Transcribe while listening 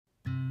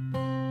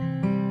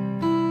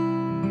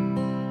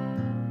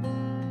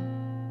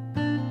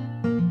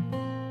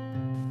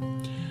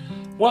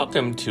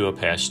Welcome to A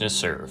Passion to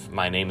Serve.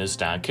 My name is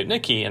Don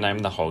Kuchnicki, and I'm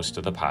the host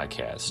of the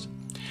podcast.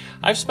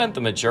 I've spent the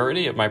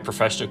majority of my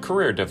professional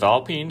career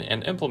developing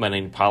and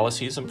implementing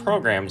policies and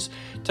programs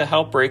to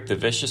help break the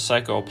vicious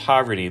cycle of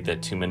poverty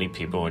that too many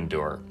people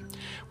endure.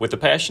 With A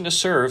Passion to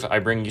Serve, I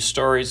bring you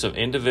stories of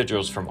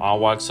individuals from all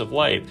walks of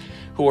life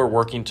who are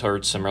working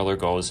towards similar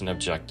goals and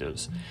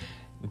objectives.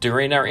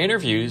 During our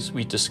interviews,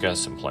 we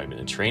discuss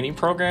employment and training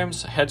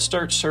programs, Head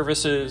Start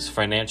services,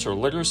 financial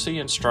literacy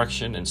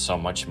instruction, and so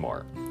much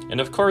more. And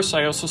of course,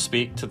 I also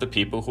speak to the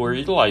people who are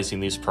utilizing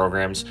these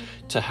programs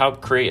to help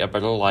create a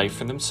better life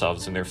for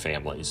themselves and their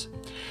families.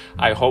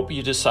 I hope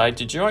you decide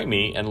to join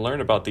me and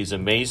learn about these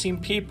amazing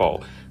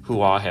people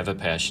who all have a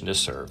passion to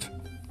serve.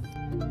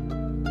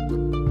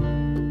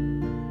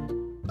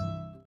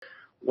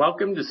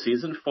 Welcome to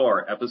Season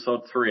 4,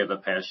 Episode 3 of A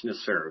Passion to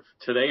Serve.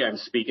 Today I'm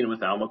speaking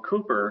with Alma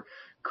Cooper,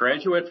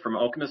 graduate from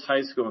Okemos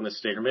High School in the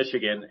state of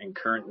Michigan and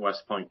current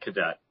West Point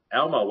cadet.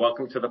 Alma,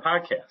 welcome to the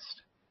podcast.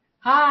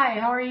 Hi,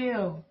 how are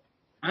you?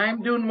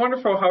 I'm doing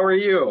wonderful. How are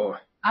you?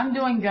 I'm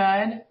doing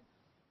good.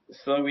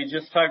 So we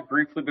just talked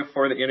briefly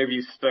before the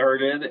interview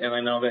started, and I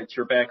know that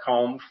you're back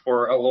home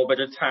for a little bit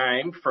of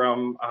time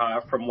from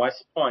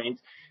West Point.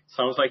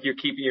 Sounds like you're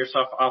keeping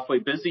yourself awfully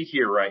busy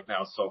here right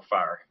now so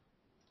far.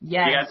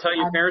 Yes. You got to tell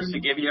your parents to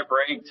give you a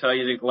break, tell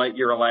you to let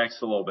you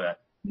relax a little bit.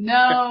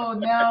 No,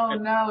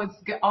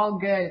 it's all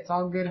good. It's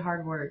all good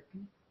hard work.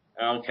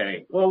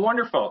 Okay. Well,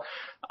 wonderful.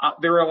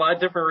 There were a lot of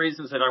different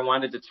reasons that I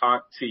wanted to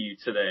talk to you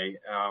today.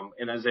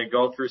 And as I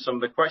go through some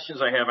of the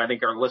questions I have, I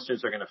think our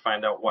listeners are going to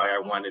find out why I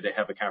wanted to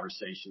have a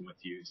conversation with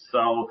you.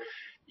 So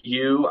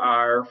you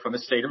are from the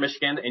state of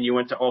Michigan and you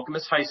went to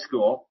Okemos High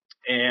School.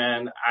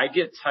 And I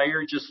get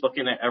tired just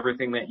looking at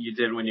everything that you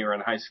did when you were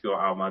in high school,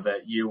 Alma,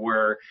 that you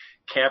were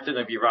captain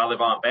of your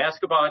volleyball and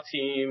basketball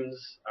teams,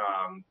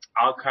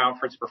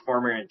 all-conference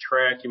performer in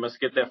track. You must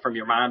get that from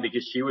your mom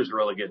because she was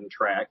really good in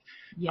track.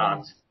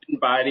 Yes.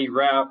 Body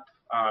rep.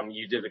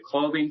 You did a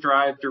clothing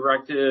drive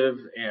directive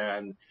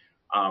and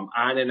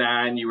on and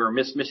on. You were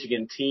Miss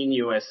Michigan Teen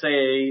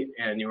USA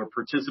and you were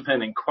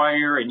participant in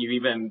choir and you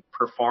even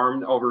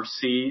performed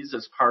overseas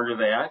as part of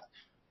that.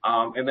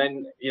 And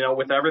then,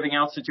 with everything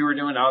else that you were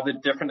doing, all the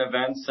different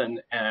events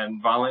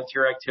and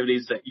volunteer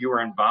activities that you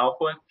were involved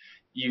with,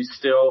 you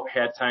still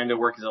had time to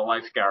work as a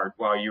lifeguard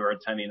while you were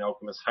attending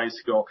Okemos High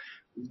School.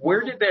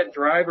 Where did that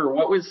drive or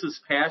what was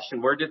this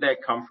passion? Where did that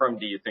come from,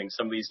 do you think,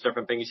 some of these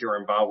different things you were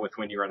involved with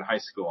when you were in high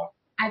school?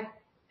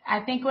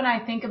 I think when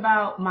I think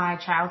about my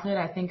childhood,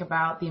 I think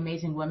about the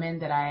amazing women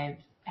that I've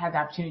had the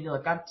opportunity to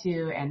look up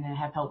to and that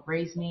have helped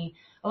raise me,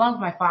 along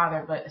with my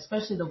father, but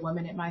especially the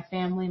women in my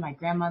family, my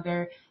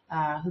grandmother,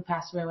 who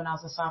passed away when I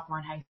was a sophomore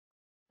in high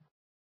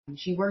school.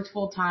 She worked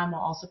full time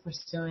while also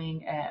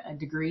pursuing a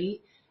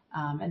degree.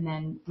 And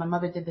then my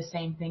mother did the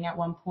same thing at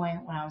one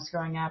point when I was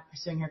growing up,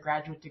 pursuing her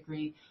graduate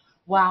degree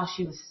while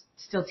she was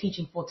still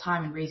teaching full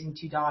time and raising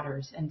two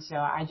daughters. And so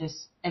I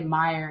just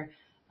admire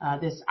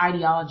this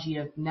ideology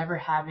of never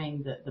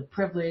having the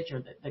privilege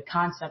or the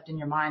concept in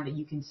your mind that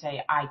you can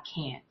say, I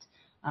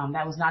can't.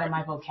 That was not in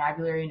my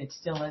vocabulary and it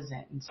still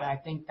isn't. And so I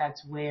think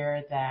that's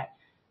where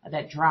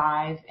that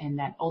drive and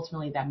that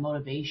ultimately that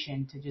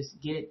motivation to just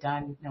get it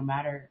done no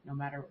matter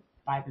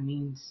by the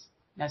means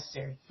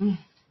necessary.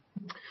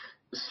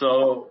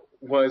 So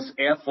was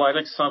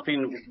athletics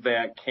something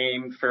that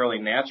came fairly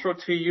natural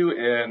to you?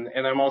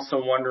 And I'm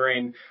also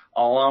wondering,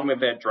 along with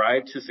that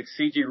drive to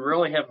succeed, you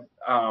really have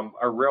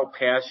a real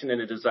passion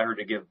and a desire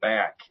to give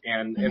back.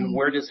 And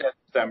where does that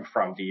stem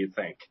from, do you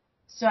think?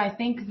 So I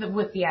think that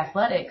with the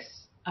athletics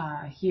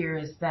here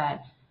is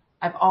that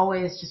I've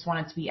always just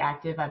wanted to be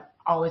active. I've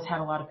always had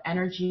a lot of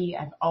energy.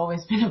 I've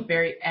always been a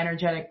very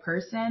energetic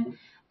person.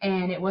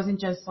 And it wasn't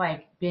just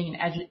like being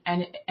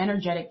an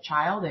energetic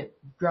child. It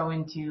grew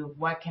into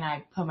what can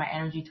I put my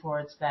energy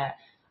towards that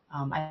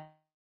I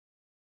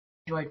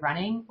enjoyed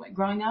running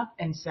growing up.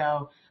 And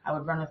so I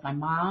would run with my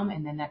mom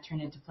and then that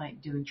turned into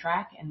doing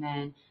track. And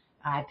then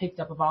I picked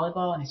up a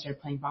volleyball and I started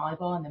playing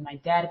volleyball. And then my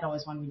dad had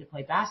always wanted me to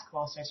play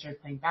basketball. So I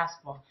started playing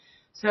basketball.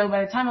 So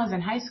by the time I was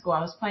in high school, I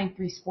was playing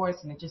 3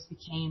 sports and it just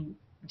became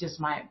just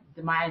my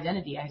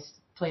identity. I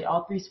played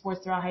all 3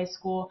 sports throughout high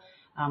school.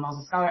 I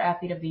was a Scholar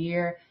Athlete of the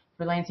Year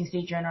for Lansing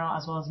State Journal,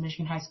 as well as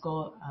Michigan High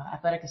School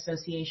Athletic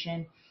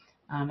Association.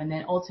 And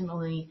then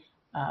ultimately,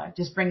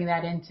 just bringing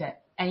that into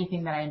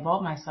anything that I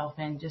involve myself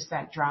in, just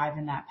that drive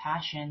and that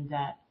passion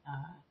that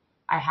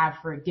I have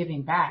for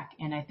giving back.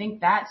 And I think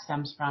that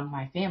stems from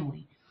my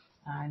family.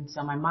 And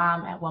so my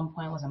mom at one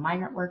point was a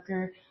migrant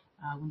worker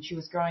when she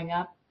was growing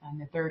up in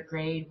the 3rd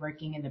grade,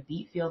 working in the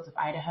beet fields of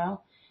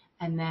Idaho.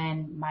 And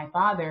then my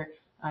father,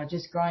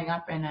 just growing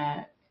up in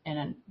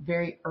a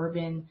very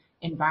urban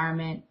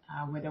environment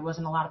where there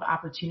wasn't a lot of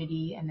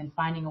opportunity and then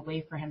finding a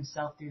way for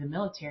himself through the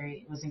military,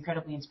 it was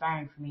incredibly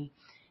inspiring for me.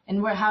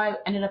 And how I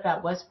ended up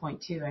at West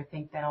Point too, I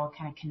think that all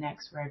kind of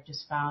connects where I've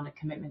just found a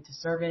commitment to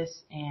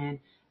service and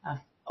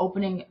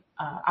opening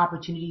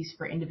opportunities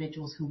for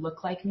individuals who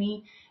look like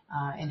me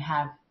and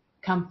have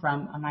come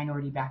from a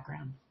minority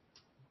background.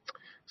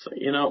 So,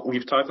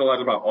 we've talked a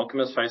lot about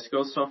Okemos High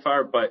School so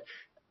far, but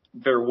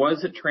there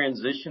was a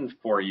transition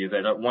for you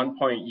that at one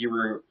point you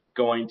were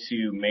going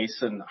to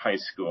Mason High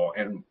School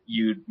and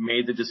you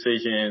made the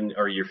decision,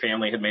 or your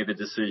family had made the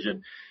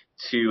decision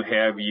to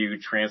have you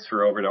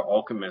transfer over to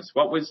Okemos.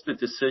 What was the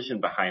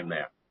decision behind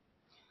that?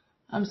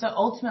 So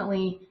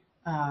ultimately,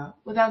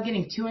 without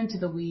getting too into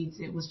the weeds,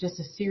 it was just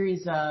a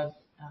series of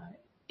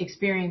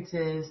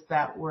experiences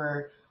that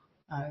were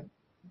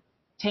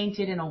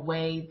tainted in a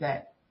way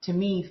that to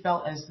me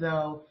felt as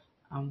though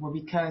were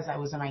because I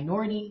was a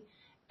minority.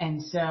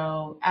 And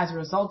so as a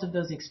result of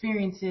those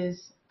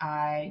experiences,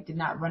 I did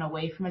not run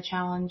away from a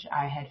challenge.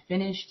 I had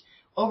finished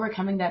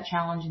overcoming that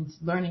challenge and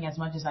learning as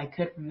much as I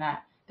could from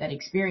that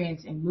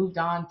experience, and moved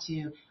on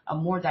to a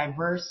more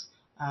diverse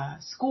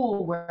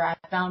school where I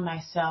found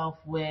myself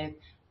with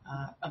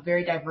a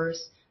very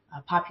diverse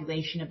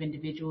population of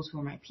individuals who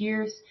were my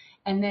peers.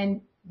 And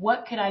then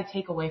what could I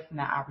take away from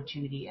that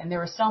opportunity? And there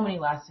were so many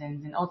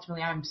lessons, and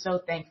ultimately I'm so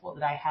thankful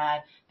that I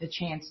had the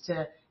chance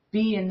to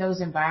be in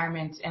those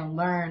environments and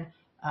learn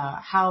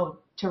how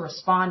to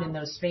respond in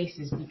those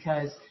spaces,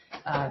 because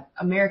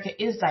America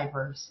is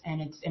diverse,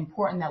 and it's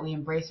important that we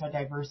embrace our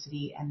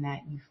diversity and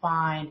that you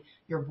find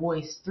your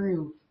voice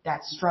through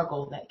that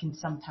struggle that can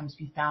sometimes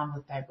be found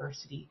with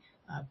diversity,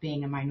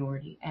 being a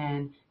minority.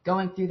 And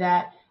going through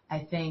that,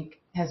 I think,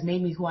 has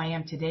made me who I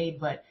am today,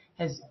 but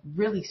has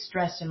really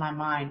stressed in my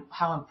mind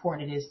how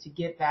important it is to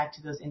give back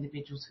to those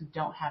individuals who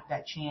don't have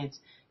that chance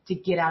to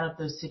get out of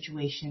those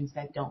situations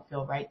that don't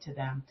feel right to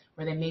them,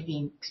 where they may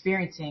be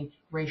experiencing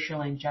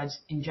racial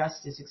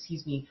injustice,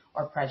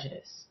 or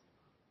prejudice.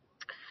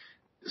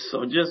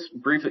 So just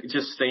briefly,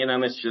 just staying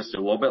on this just a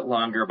little bit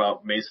longer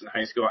about Mason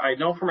High School. I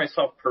know for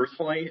myself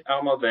personally,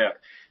 Alma, that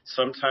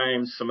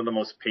sometimes some of the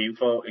most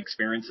painful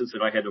experiences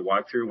that I had to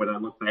walk through, when I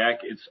look back,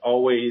 it's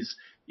always,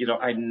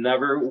 I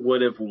never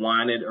would have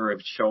wanted or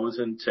have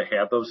chosen to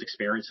have those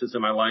experiences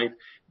in my life,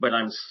 but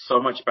I'm so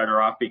much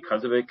better off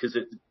because of it, because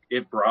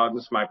it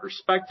broadens my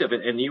perspective.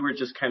 And you were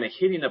just kind of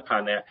hitting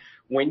upon that.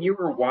 When you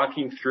were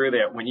walking through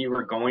that, when you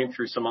were going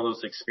through some of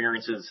those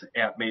experiences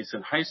at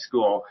Mason High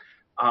School,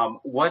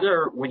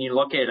 when you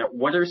look at it,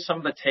 what are some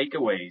of the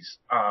takeaways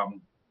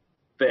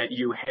that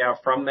you have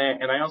from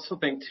that? And I also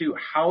think too,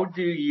 how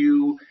do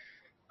you,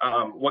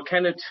 what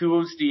kind of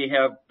tools do you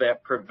have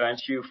that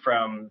prevent you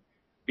from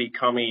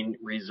becoming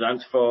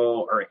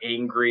resentful or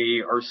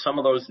angry or some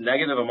of those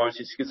negative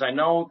emotions? Because I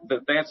know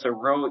that that's a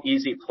real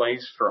easy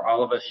place for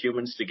all of us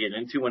humans to get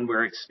into when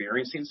we're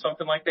experiencing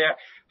something like that.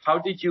 How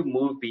did you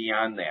move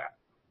beyond that?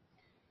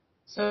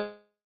 So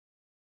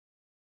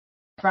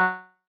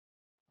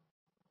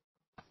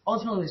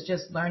ultimately it was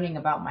just learning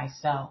about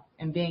myself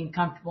and being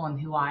comfortable in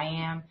who I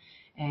am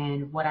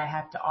and what I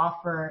have to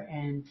offer,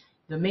 and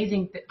the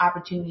amazing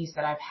opportunities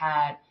that I've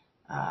had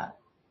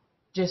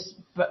just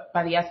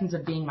by the essence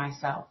of being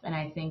myself. And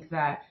I think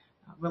that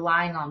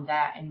relying on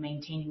that and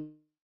maintaining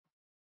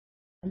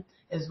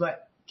is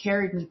what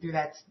carried me through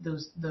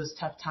those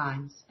tough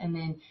times. And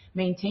then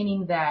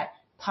maintaining that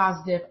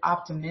positive,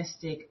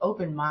 optimistic,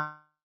 open mind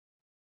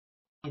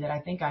that I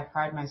think I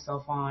pride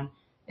myself on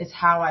is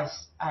how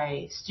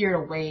I steered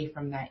away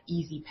from that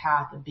easy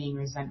path of being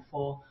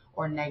resentful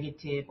or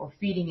negative or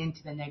feeding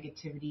into the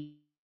negativity.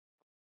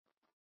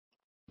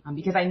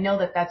 Because I know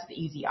that that's the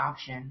easy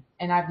option.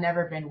 And I've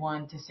never been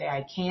one to say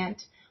I can't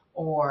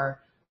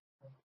or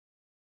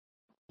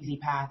easy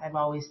path. I've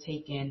always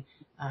taken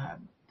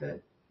the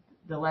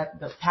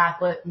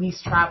path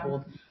least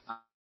traveled. I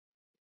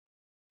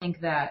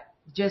think that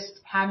just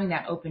having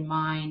that open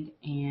mind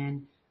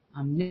and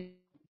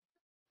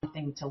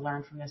something to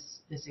learn from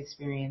this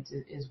experience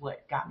is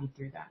what got me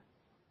through that.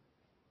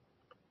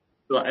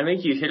 Well, I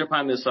think you hit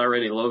upon this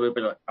already a little bit,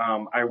 but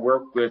I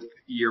work with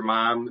your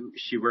mom.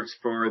 She works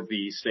for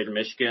the state of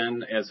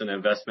Michigan as an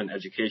investment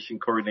education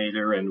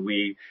coordinator, and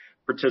we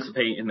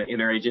participate in the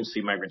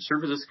Interagency Migrant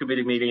Services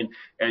Committee meeting.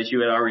 As you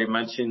had already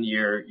mentioned,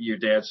 your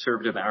dad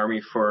served in the Army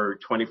for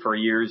 24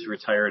 years,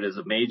 retired as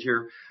a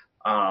major.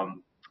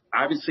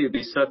 Obviously,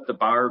 they set the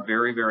bar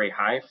very, very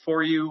high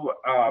for you.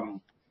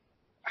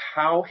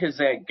 How has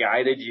that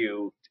guided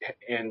you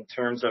in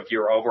terms of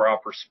your overall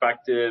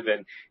perspective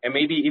and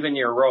maybe even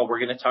your role? We're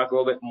going to talk a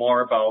little bit more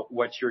about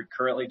what you're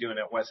currently doing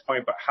at West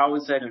Point, but how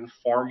does that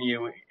inform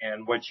you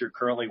and what you're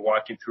currently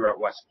walking through at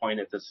West Point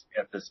at this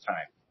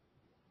time?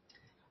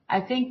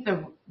 I think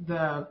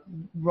the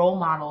role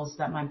models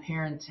that my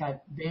parents have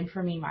been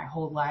for me my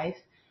whole life,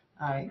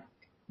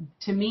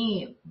 to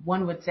me,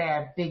 one would say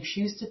I have big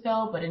shoes to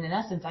fill, but in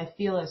essence, I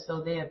feel as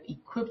though they have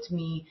equipped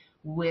me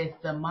with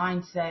the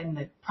mindset and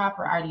the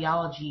proper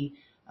ideology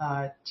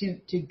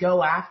to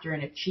go after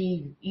and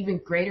achieve even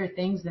greater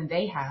things than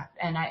they have.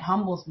 And it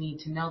humbles me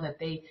to know that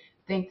they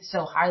think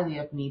so highly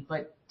of me.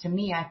 But to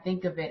me, I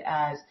think of it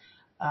as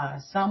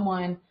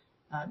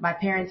my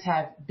parents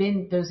have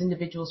been those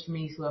individuals for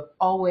me who have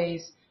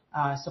always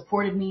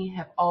supported me,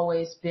 have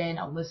always been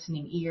a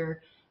listening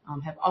ear,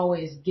 have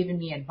always given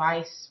me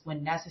advice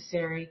when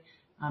necessary,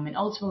 and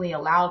ultimately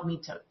allowed me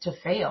to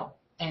fail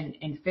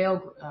and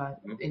fail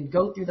and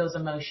go through those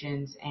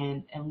emotions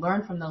and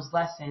learn from those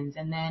lessons,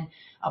 and then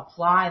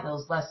apply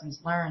those lessons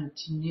learned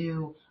to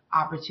new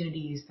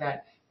opportunities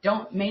that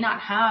may not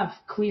have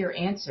clear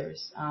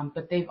answers,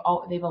 but they've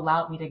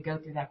allowed me to go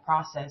through that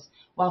process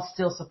while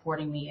still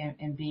supporting me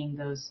and being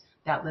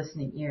that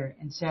listening ear.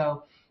 And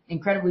so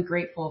incredibly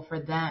grateful for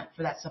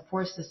that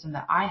support system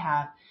that I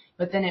have.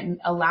 But then it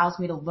allows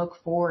me to look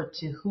forward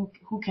to who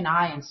can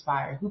I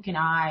inspire, who can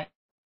I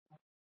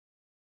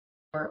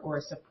or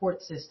a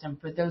support system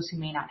for those who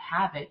may not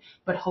have it,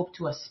 but hope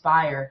to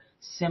aspire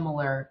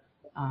similar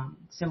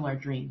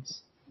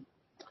dreams.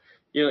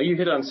 You know, you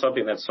hit on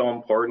something that's so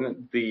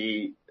important.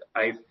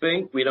 I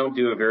think we don't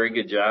do a very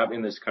good job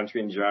in this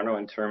country in general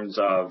in terms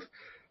of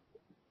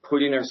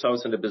putting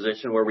ourselves in a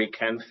position where we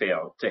can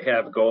fail, to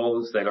have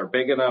goals that are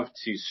big enough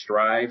to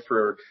strive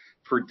for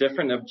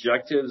different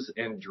objectives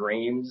and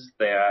dreams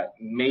that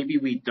maybe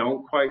we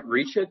don't quite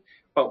reach it,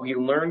 but we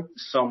learn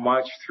so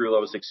much through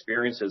those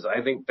experiences.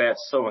 I think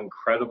that's so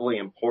incredibly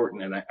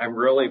important, and I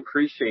really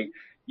appreciate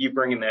you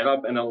bringing that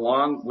up. And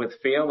along with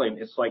failing,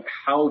 it's like,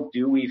 how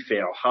do we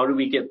fail? How do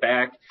we get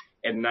back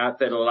and not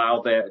that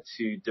allow that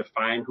to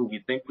define who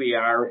we think we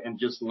are, and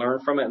just learn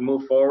from it and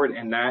move forward,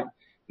 and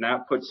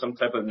not put some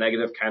type of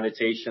negative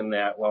connotation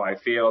that, well, I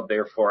failed,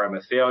 therefore I'm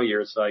a failure.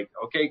 It's like,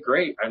 okay,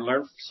 great. I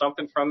learned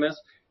something from this.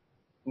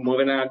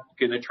 Moving on,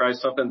 going to try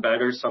something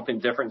better, something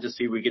different to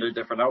see we get a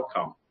different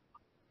outcome.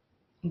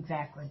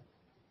 Exactly.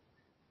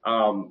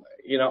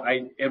 You know,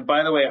 and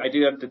by the way, I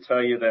do have to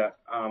tell you that,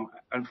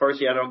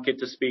 unfortunately, I don't get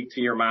to speak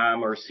to your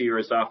mom or see her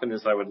as often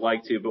as I would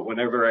like to, but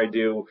whenever I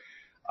do,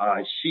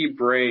 she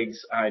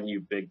brags on you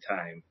big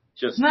time,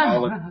 just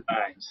all the time.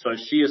 So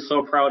she is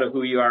so proud of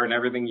who you are and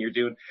everything you're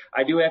doing.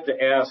 I do have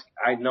to ask,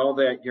 I know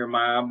that your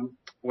mom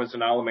was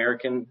an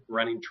All-American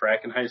running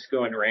track in high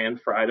school and ran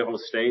for Idaho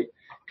State.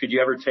 Could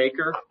you ever take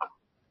her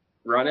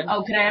running?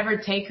 Oh, could I ever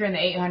take her in the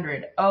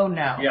 800? Oh,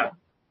 no. Yeah.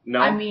 No.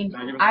 I mean,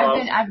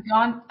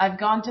 I've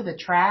gone to the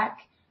track,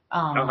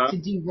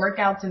 to do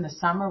workouts in the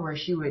summer where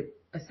she would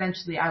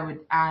essentially, I would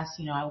ask,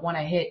 I want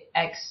to hit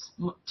X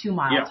 2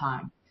 mile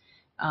time.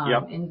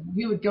 And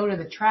we would go to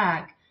the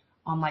track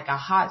on like a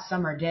hot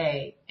summer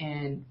day,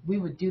 and we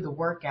would do the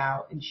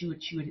workout, and she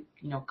would,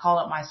 call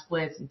up my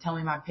splits and tell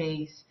me my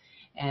pace.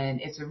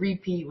 And it's a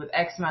repeat with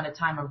X amount of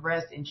time of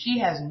rest, and she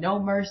has no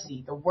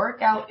mercy. The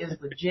workout is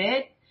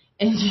legit,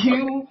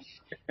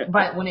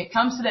 but when it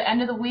comes to the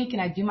end of the week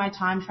and I do my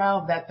time trial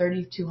of that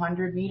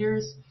 3,200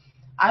 meters,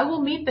 I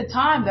will meet the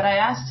time that I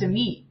asked to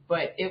meet,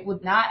 but it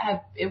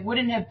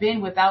wouldn't have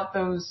been without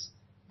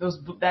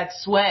that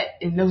sweat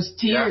and those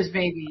tears,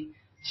 baby,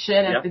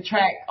 shed at the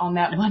track on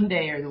that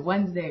Monday or the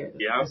Wednesday or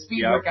the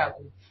speed workout.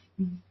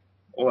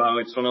 Well,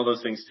 it's one of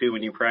those things, too.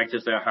 When you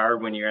practice that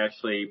hard, when you're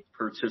actually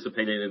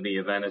participating in the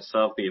event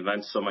itself, the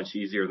event's so much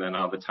easier than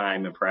all the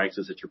time and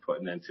practice that you're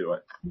putting into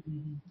it.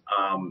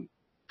 Mm-hmm.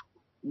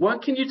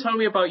 What can you tell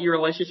me about your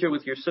relationship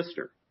with your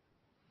sister?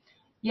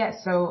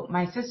 Yes, so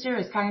my sister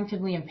is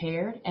cognitively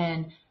impaired,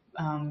 and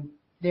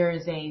there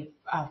is a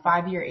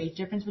 5-year age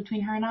difference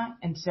between her and I.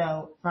 And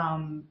so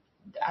from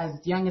as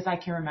young as I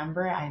can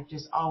remember, I've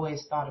just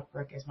always thought of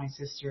Brooke as my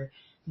sister.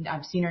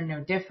 I've seen her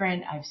no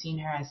different. I've seen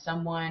her as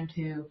someone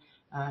who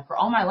for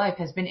all my life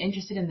has been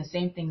interested in the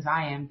same things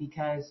I am,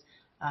 because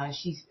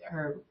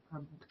her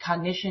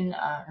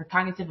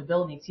cognitive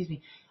ability,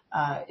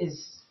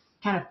 is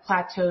kind of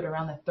plateaued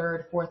around the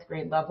 3rd, 4th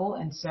grade level.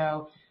 And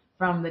so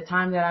from the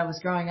time that I was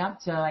growing up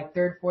to like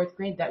 3rd, 4th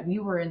grade, that we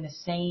were in the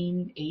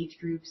same age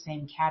group,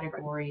 same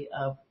category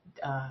of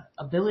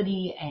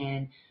ability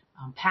and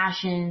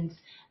passions.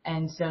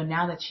 And so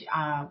now that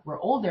we're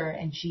older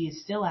and she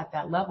is still at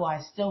that level,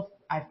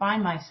 I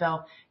find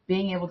myself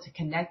being able to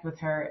connect with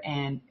her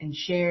and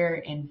share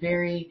in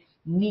very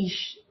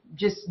niche,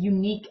 just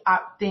unique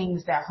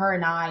things that her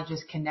and I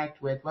just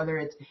connect with, whether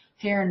it's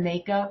hair and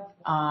makeup,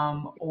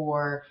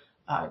 or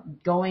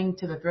going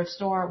to the thrift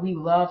store. We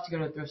love to go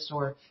to the thrift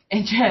store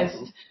and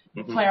just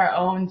play our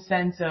own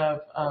sense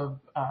of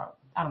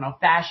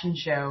fashion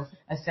show,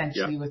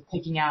 essentially, with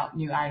picking out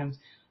new items.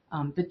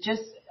 But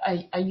just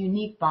a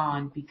unique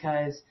bond,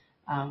 because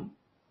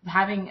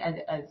having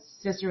a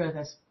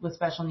sister with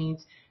special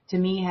needs, to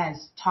me,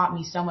 has taught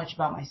me so much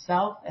about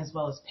myself, as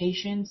well as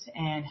patience,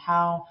 and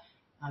how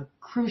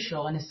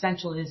crucial and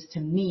essential it is to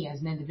me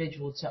as an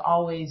individual to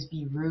always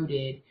be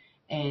rooted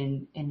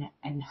in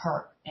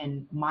her,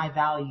 and my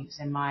values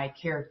and my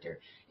character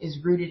is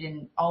rooted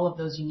in all of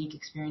those unique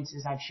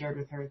experiences I've shared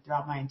with her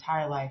throughout my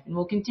entire life, and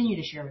will continue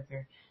to share with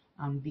her,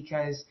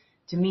 because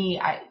to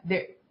me,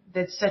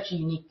 that's such a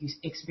unique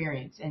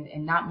experience,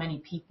 and not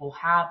many people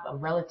have a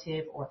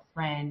relative or a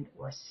friend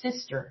or a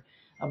sister,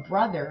 a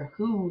brother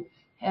who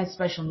has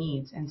special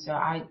needs. And so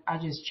I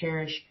just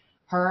cherish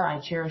her. I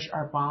cherish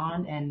our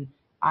bond, and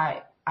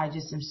I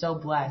just am so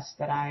blessed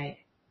that I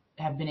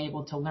have been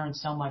able to learn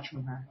so much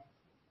from her.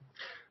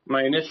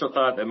 My initial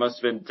thought, that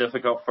must have been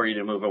difficult for you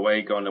to move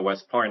away, going to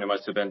West Point. It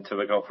must have been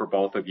difficult for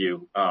both of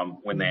you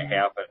when that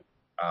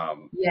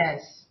happened.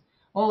 Yes.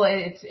 Well,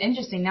 it's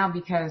interesting now,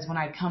 because when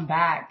I come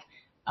back,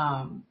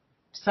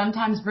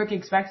 sometimes Brooke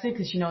expects it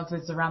because she knows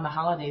it's around the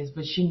holidays,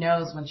 but she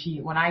knows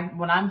when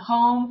I'm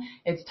home,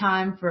 it's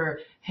time for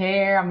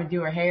hair. I'm going to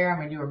do her hair. I'm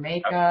going to do her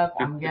makeup.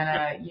 I'm going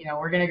to,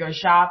 we're going to go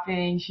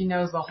shopping. She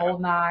knows the whole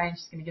nine.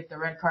 She's going to get the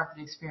red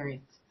carpet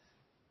experience.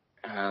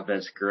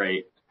 That's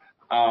great.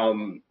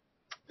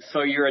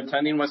 So you're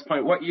attending West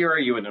Point. What year are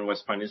you in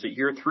West Point? Is it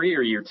year 3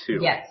 or year 2?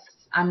 Yes,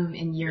 I'm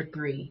in year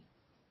 3.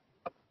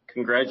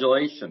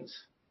 Congratulations.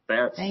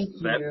 Thank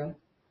you.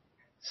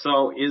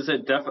 So is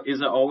it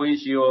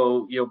always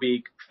you'll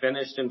be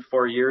finished in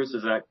 4 years?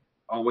 Is that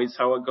always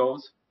how it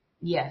goes?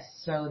 Yes.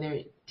 So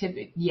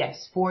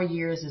 4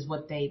 years is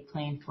what they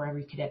plan for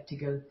every cadet to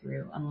go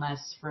through,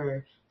 unless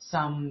for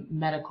some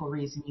medical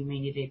reason you may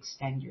need to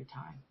extend your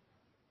time.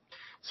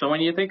 So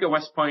when you think of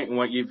West Point and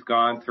what you've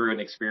gone through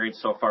and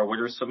experienced so far, what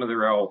are some of the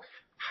real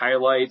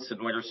highlights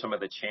and what are some of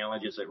the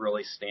challenges that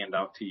really stand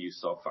out to you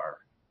so far?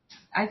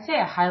 I'd say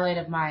a highlight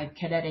of my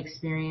cadet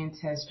experience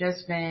has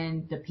just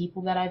been the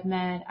people that I've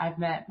met. I've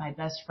met my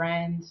best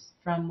friends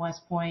from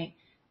West Point.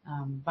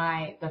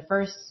 The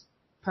first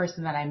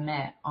person that I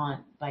met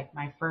on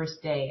my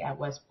first day at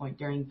West Point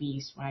during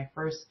Beast, when I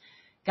first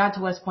got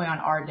to West Point on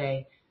our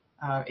day,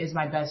 is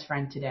my best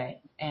friend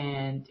today.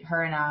 And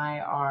her and I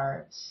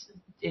are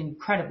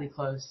incredibly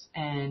close.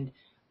 And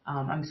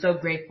I'm so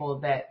grateful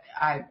that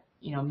I,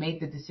 made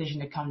the decision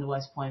to come to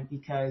West Point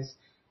because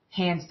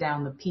hands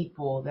down, the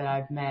people that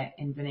I've met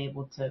and been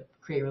able to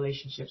create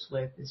relationships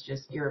with is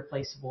just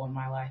irreplaceable in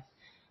my life.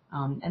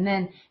 And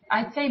then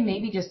I'd say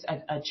maybe just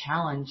a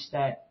challenge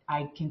that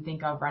I can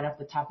think of right off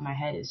the top of my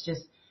head is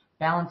just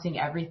balancing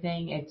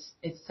everything.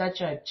 It's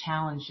such a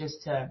challenge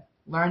just to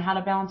learn how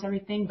to balance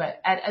everything.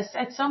 But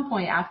at some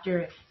point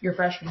after your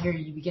freshman year,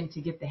 you begin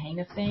to get the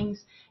hang of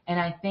things. And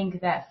I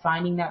think that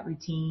finding that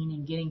routine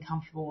and getting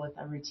comfortable with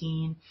a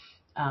routine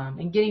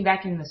and getting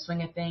back in the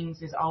swing of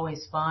things is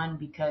always fun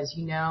because,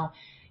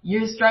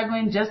 you're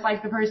struggling just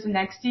like the person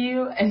next to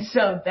you. And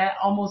so that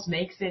almost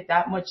makes it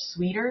that much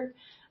sweeter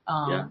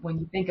when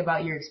you think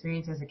about your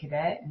experience as a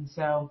cadet. And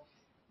so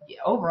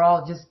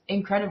overall, just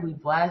incredibly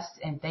blessed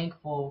and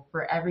thankful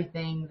for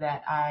everything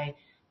that I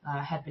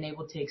have been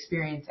able to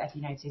experience at the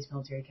United States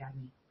Military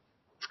Academy.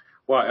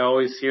 Well, I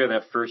always hear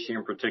that first year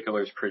in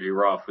particular is pretty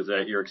rough. Was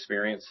that your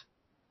experience?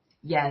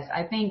 Yes,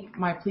 I think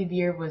my plebe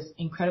year was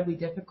incredibly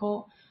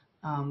difficult.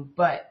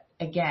 But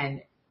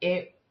again,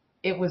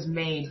 it was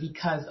made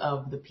because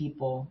of the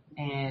people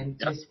and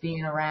just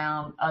being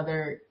around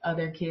other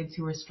kids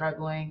who were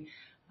struggling.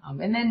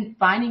 And then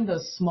finding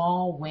those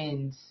small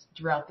wins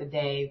throughout the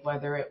day,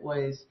 whether it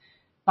was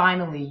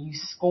finally you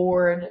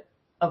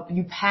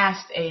you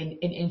passed an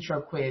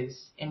intro quiz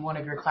in one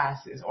of your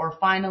classes, or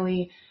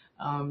finally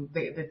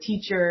the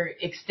teacher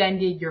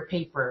extended your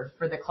paper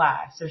for the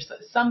class, or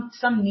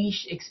some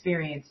niche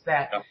experience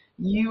that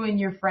you and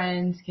your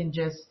friends can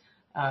just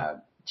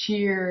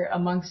cheer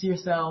amongst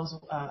yourselves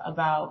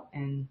about,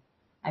 and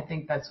I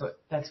think that's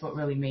what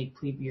really made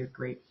plebe year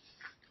great.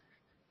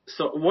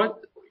 So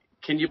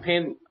can you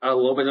paint a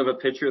little bit of a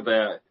picture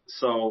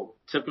so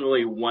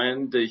typically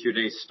when does your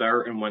day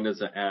start and when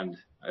does it end?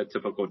 A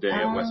typical day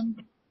at West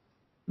Point?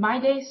 My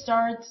day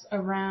starts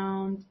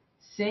around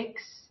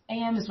 6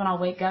 a.m. is when I'll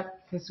wake up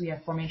because we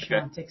have formation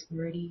around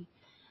 6:30,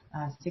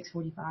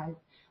 6:45,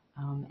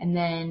 and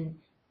then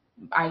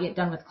I get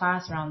done with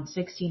class around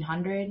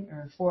 1600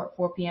 or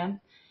 4 p.m.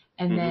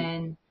 And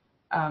then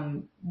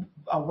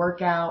a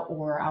workout,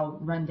 or I'll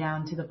run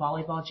down to the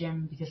volleyball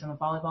gym because I'm a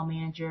volleyball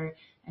manager,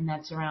 and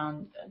that's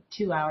around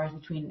 2 hours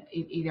between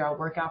either I'll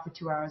work out for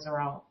 2 hours or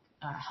I'll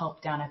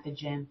help down at the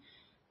gym,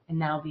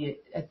 and that'll be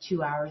a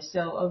 2 hours.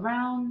 So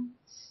around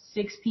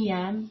 6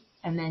 p.m.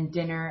 and then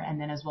dinner, and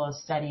then as well as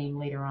studying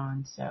later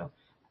on. So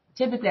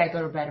typically I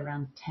go to bed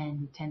around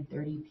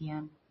 10:30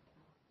 p.m.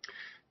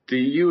 Do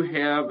you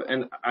have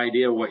an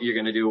idea what you're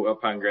going to do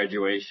upon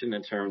graduation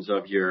in terms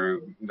of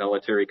your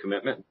military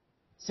commitment?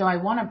 So I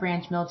want to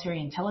branch military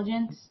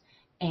intelligence,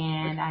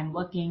 and I'm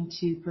looking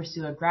to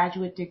pursue a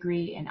graduate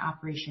degree in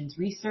operations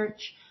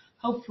research.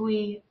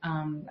 Hopefully,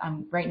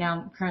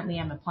 currently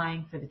I'm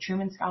applying for the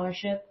Truman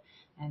Scholarship,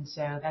 and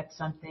so that's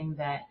something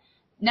that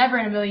never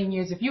in a million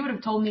years, if you would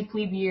have told me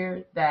plebe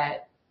year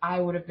that I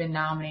would have been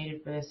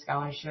nominated for this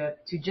scholarship,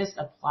 to just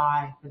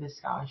apply for this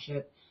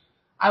scholarship,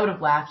 I would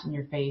have laughed in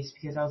your face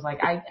because I was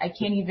like, I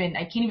can't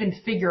even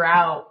figure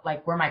out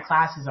where my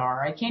classes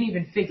are. I can't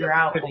even figure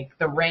out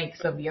the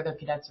ranks of the other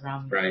cadets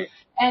around me. Right.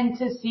 And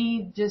to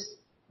see just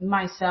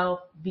myself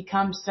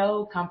become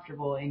so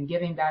comfortable in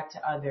giving back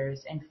to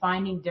others and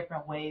finding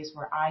different ways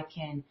where I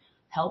can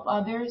help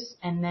others,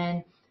 and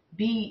then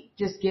be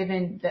just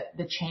given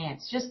the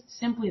chance, just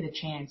simply the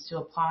chance to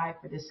apply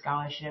for this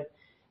scholarship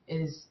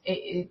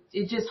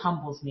it just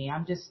humbles me.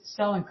 I'm just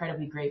so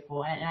incredibly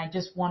grateful, and I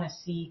just want to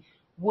see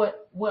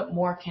what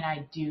more can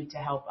I do to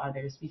help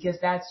others, because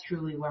that's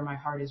truly where my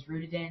heart is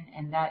rooted in,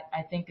 and that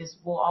I think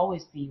will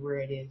always be where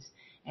it is.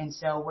 And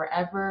so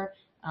wherever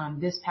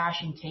this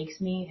passion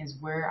takes me is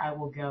where I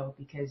will go,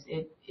 because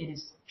it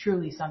is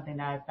truly something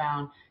that I've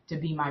found to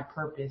be my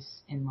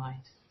purpose in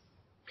life.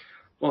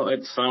 Well,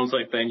 it sounds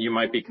like then you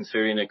might be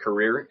considering a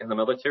career in the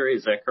military.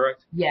 Is that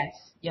correct? Yes.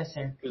 Yes,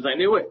 sir. Because I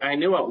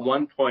knew at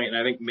one point, and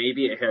I think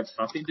maybe it had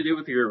something to do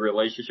with your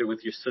relationship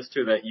with your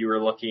sister, that you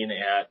were looking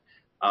at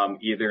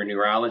either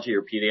neurology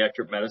or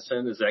pediatric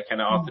medicine. Is that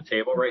kind of off the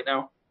table right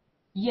now?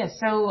 Yes.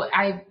 So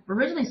I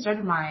originally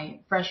started my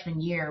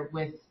freshman year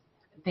with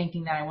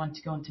thinking that I wanted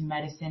to go into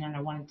medicine and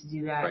I wanted to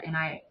do that. Right. And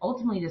I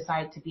ultimately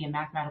decided to be a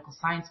mathematical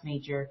science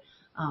major.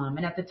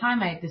 And at the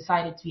time I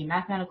decided to be a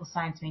mathematical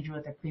science major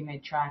with a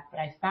pre-med track, but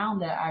I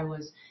found that I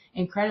was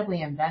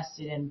incredibly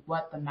invested in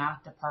what the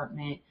math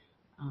department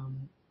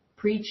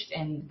preached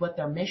and what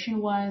their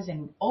mission was,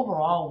 and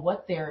overall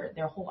what their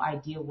whole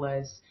idea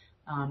was,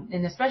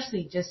 and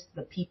especially just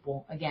the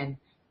people. Again,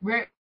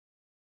 we're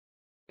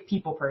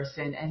people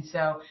person, and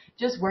so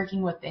just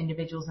working with the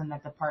individuals in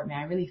that department,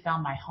 I really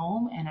found my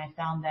home, and I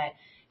found that,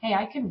 hey,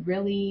 I can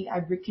really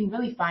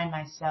find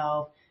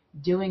myself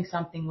doing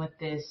something with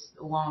this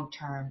long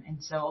term.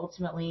 And so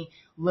ultimately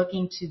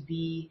looking to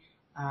be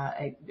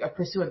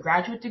pursue a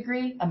graduate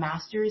degree, a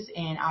master's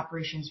in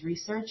operations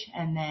research,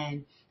 and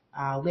then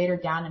later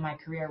down in my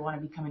career, I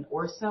want to become an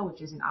ORSA,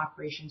 which is an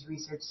operations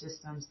research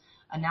systems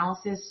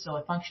analysis, so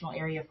a functional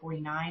area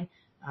 49.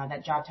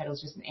 That job title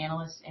is just an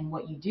analyst, and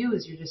what you do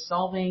is you're just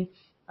solving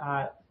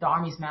the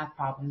Army's math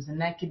problems,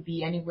 and that could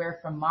be anywhere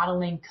from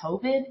modeling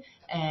COVID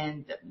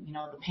and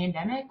the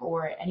pandemic,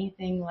 or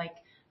anything like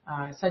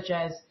such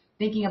as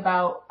thinking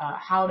about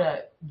how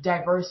to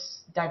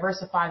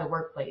diversify the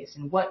workplace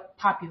and what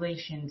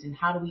populations and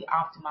how do we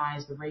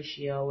optimize the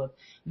ratio of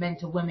men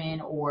to women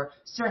or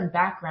certain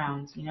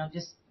backgrounds,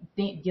 just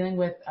dealing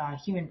with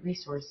human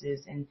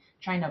resources and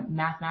trying to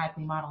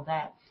mathematically model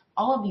that.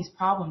 All of these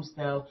problems,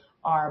 though,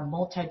 are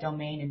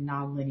multi-domain and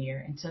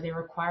nonlinear, and so they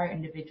require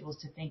individuals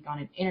to think on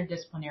an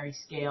interdisciplinary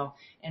scale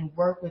and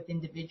work with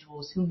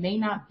individuals who may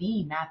not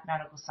be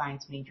mathematical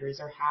science majors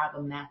or have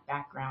a math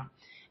background.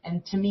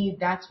 And to me,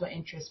 that's what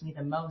interests me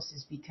the most,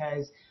 is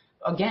because,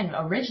 again,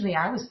 originally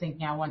I was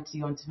thinking I wanted to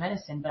go into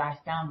medicine, but I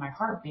found my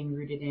heart being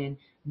rooted in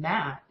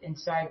math. And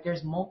so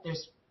there's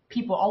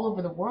people all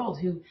over the world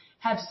who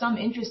have some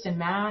interest in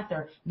math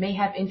or may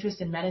have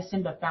interest in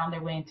medicine but found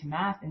their way into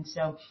math. And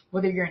so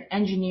whether you're an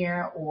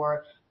engineer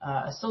or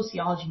a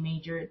sociology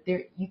major,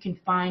 you can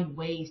find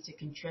ways to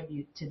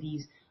contribute to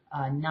these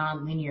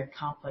non-linear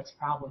complex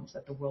problems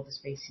that the world is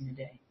facing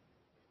today.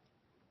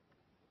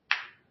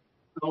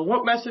 Well,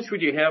 what message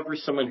would you have for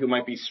someone who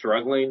might be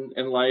struggling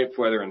in life,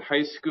 whether in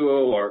high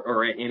school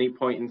or at any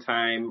point in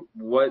time?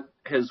 What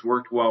has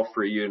worked well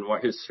for you and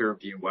what has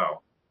served you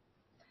well?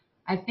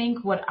 I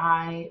think what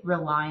I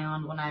rely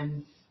on when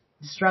I'm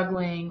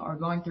struggling or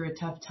going through a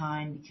tough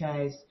time,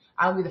 because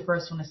I'll be the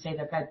first one to say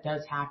that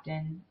does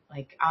happen.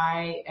 Like,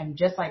 I am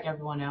just like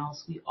everyone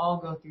else. We all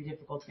go through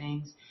difficult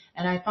things.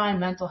 And I find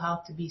mental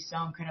health to be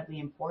so incredibly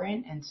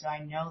important. And so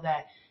I know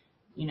that,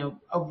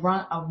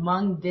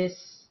 among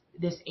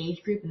this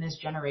age group and this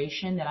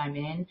generation that I'm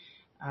in,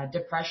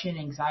 depression and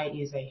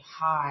anxiety is a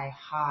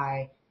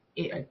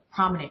a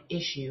prominent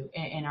issue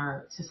in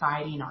our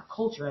society and our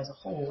culture as a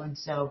whole. And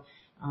so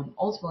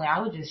ultimately, I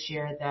would just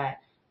share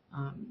that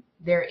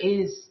there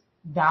is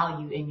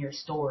value in your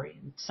story.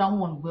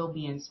 Someone will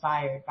be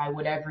inspired by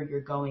whatever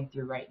you're going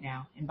through right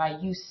now. And by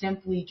you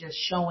simply just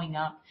showing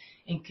up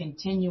and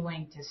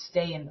continuing to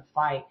stay in the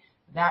fight,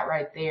 that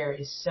right there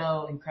is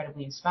so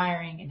incredibly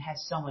inspiring and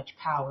has so much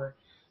power.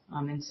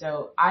 And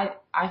so I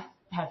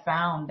have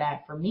found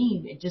that for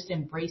me, it just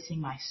embracing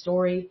my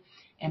story,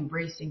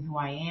 embracing who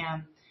I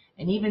am,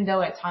 and even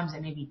though at times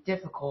it may be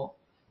difficult,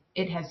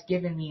 it has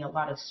given me a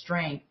lot of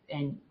strength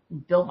and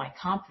built my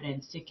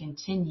confidence to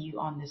continue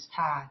on this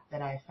path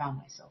that I found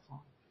myself on.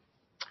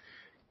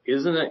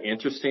 Isn't it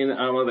interesting,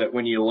 Alma, that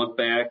when you look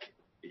back,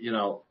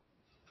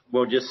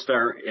 we'll just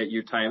start at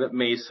your time at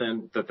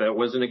Mason, that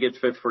wasn't a good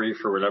fit for you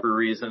for whatever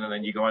reason, and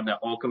then you go on to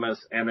Okemos,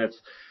 and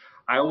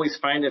I always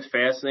find it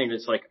fascinating.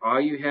 It's like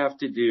all you have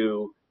to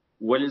do,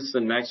 what is the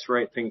next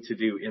right thing to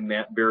do in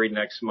that very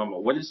next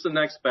moment? What is the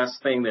next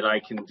best thing that I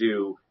can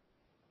do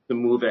to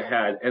move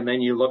ahead? And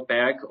then you look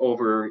back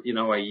over,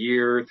 a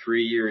year,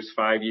 3 years,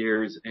 5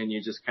 years, and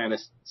you just kind of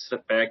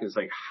sit back and it's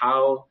like,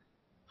 how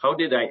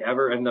did I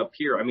ever end up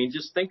here? I mean,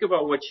 just think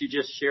about what you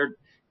just shared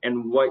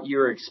and what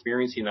you're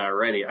experiencing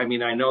already. I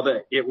mean, I know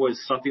that it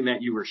was something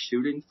that you were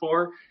shooting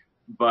for,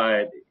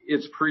 but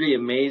it's pretty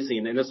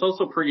amazing. And it's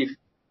also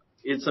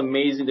it's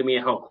amazing to me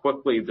how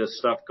quickly this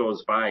stuff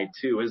goes by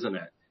too, isn't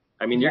it?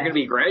 I mean, you're going to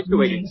be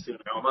graduating soon,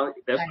 Alma.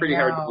 That's pretty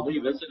hard to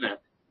believe, isn't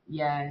it?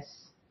 Yes,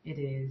 it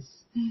is.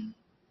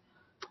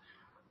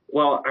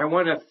 Well, I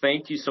want to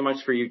thank you so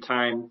much for your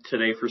time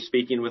today, for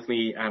speaking with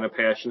me on A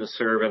Passion to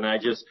Serve. And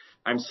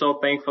I'm so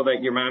thankful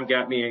that your mom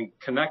got me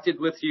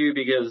connected with you,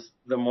 because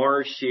the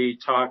more she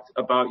talked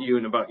about you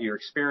and about your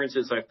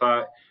experiences, I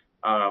thought,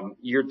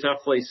 you're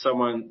definitely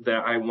someone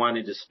that I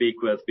wanted to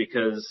speak with,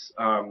 because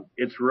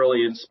it's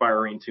really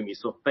inspiring to me.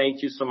 So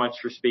thank you so much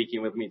for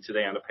speaking with me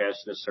today on A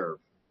Passion to Serve.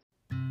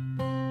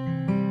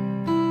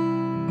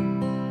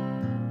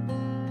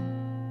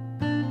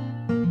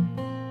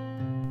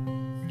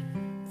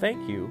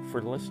 Thank you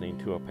for listening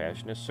to A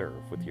Passion to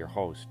Serve with your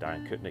host,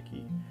 Don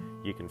Kuchnicki.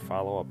 You can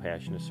follow A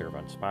Passion to Serve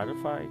on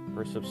Spotify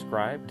or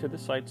subscribe to the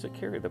sites that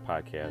carry the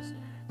podcast,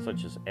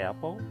 such as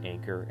Apple,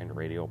 Anchor, and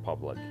Radio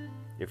Public.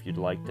 If you'd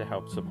like to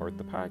help support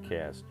the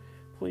podcast,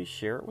 please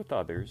share it with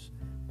others,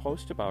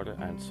 post about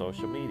it on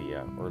social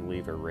media, or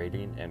leave a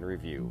rating and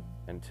review.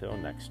 Until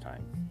next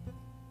time.